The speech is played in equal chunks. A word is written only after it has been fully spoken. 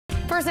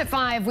First at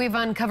 5, we've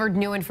uncovered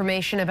new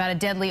information about a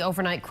deadly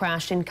overnight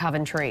crash in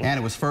Coventry. And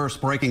it was first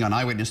breaking on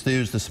Eyewitness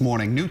News this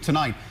morning. New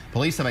tonight,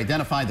 police have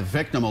identified the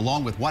victim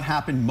along with what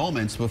happened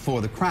moments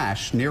before the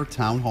crash near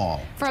Town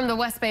Hall. From the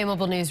West Bay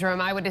Mobile Newsroom,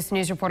 Eyewitness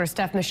News reporter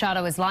Steph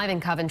Machado is live in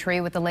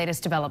Coventry with the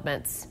latest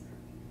developments.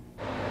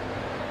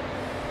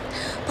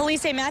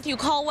 Police say Matthew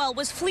Caldwell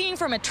was fleeing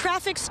from a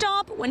traffic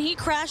stop when he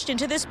crashed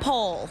into this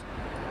pole.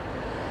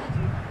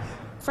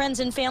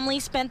 Friends and family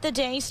spent the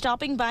day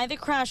stopping by the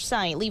crash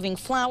site, leaving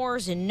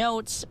flowers and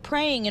notes,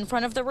 praying in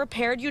front of the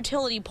repaired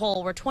utility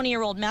pole where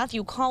 20-year-old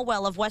Matthew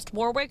Caldwell of West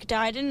Warwick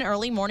died in an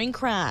early morning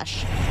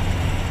crash.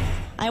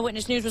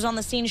 Eyewitness News was on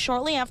the scene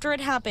shortly after it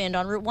happened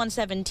on Route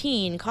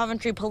 117.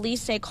 Coventry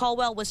police say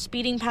Caldwell was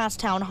speeding past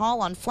Town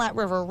Hall on Flat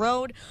River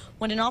Road.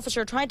 When an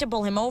officer tried to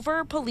pull him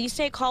over, police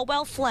say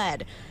Caldwell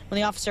fled. When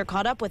the officer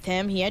caught up with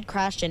him, he had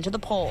crashed into the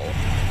pole.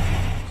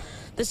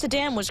 The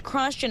sedan was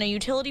crushed and a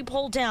utility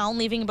pole down,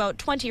 leaving about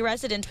 20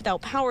 residents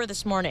without power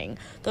this morning.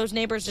 Those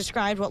neighbors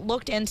described what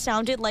looked and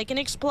sounded like an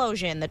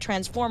explosion, the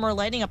transformer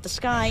lighting up the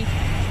sky.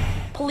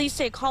 Police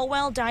say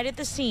Caldwell died at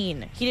the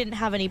scene. He didn't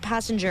have any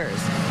passengers.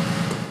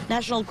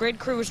 National Grid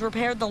crews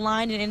repaired the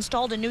line and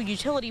installed a new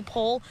utility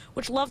pole,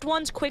 which loved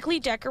ones quickly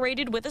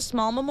decorated with a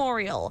small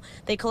memorial.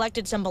 They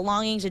collected some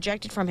belongings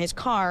ejected from his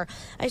car.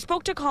 I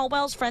spoke to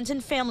Caldwell's friends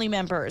and family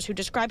members, who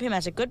describe him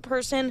as a good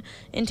person,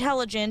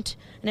 intelligent,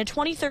 and a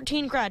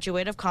 2013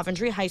 graduate of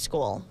Coventry High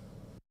School.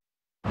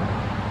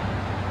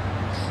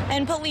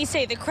 And police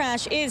say the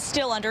crash is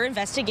still under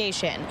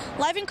investigation.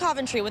 Live in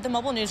Coventry with the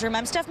Mobile Newsroom,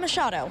 I'm Steph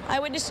Machado,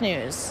 Eyewitness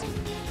News.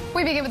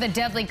 We begin with a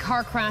deadly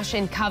car crash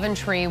in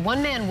Coventry.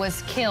 One man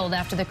was killed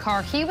after the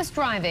car he was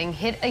driving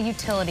hit a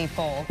utility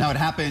pole. Now, it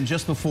happened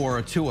just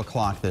before 2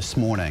 o'clock this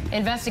morning.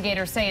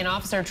 Investigators say an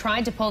officer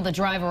tried to pull the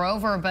driver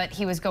over, but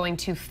he was going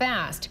too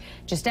fast.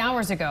 Just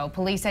hours ago,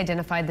 police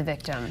identified the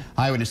victim.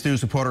 Eyewitness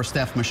News reporter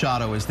Steph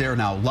Machado is there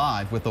now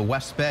live with the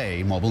West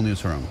Bay Mobile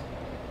Newsroom.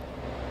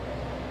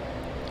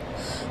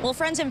 Well,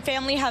 friends and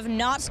family have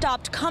not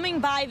stopped coming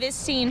by this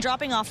scene,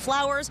 dropping off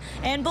flowers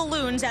and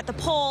balloons at the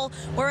pole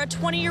where a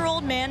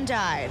 20-year-old man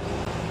died.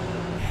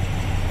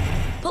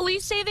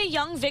 Police say the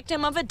young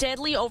victim of a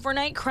deadly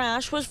overnight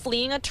crash was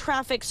fleeing a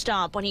traffic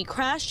stop when he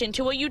crashed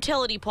into a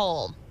utility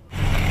pole.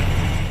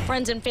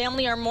 Friends and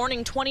family are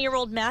mourning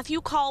 20-year-old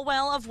Matthew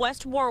Caldwell of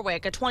West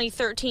Warwick, a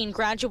 2013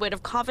 graduate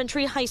of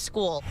Coventry High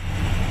School.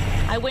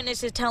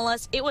 Eyewitnesses tell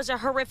us it was a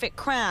horrific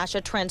crash,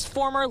 a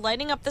transformer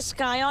lighting up the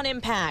sky on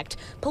impact.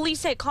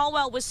 Police say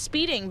Caldwell was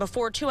speeding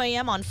before 2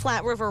 a.m. on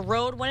Flat River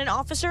Road when an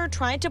officer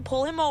tried to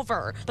pull him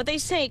over. But they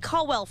say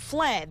Caldwell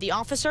fled. The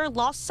officer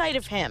lost sight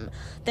of him,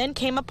 then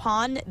came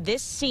upon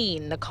this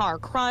scene. The car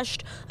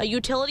crushed, a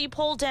utility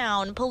pole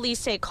down. Police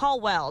say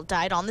Caldwell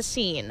died on the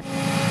scene.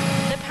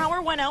 The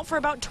power went out for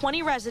about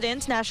 20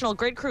 residents. National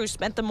Grid crews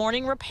spent the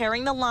morning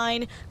repairing the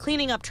line,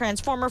 cleaning up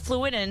transformer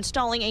fluid, and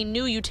installing a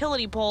new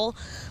utility pole.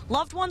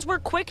 Loved ones were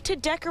quick to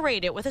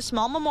decorate it with a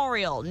small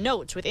memorial,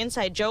 notes with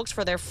inside jokes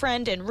for their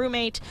friend and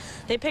roommate.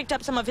 They picked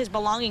up some of his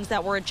belongings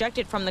that were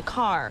ejected from the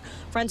car.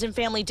 Friends and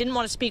family didn't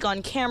want to speak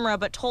on camera,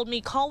 but told me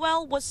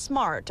Caldwell was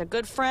smart, a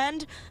good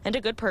friend, and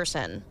a good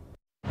person.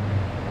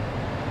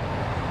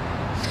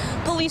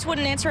 Police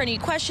wouldn't answer any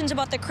questions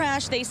about the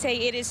crash. They say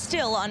it is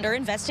still under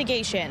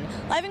investigation.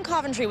 Live in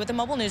Coventry with the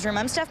Mobile Newsroom,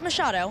 I'm Steph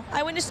Machado,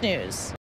 Eyewitness News.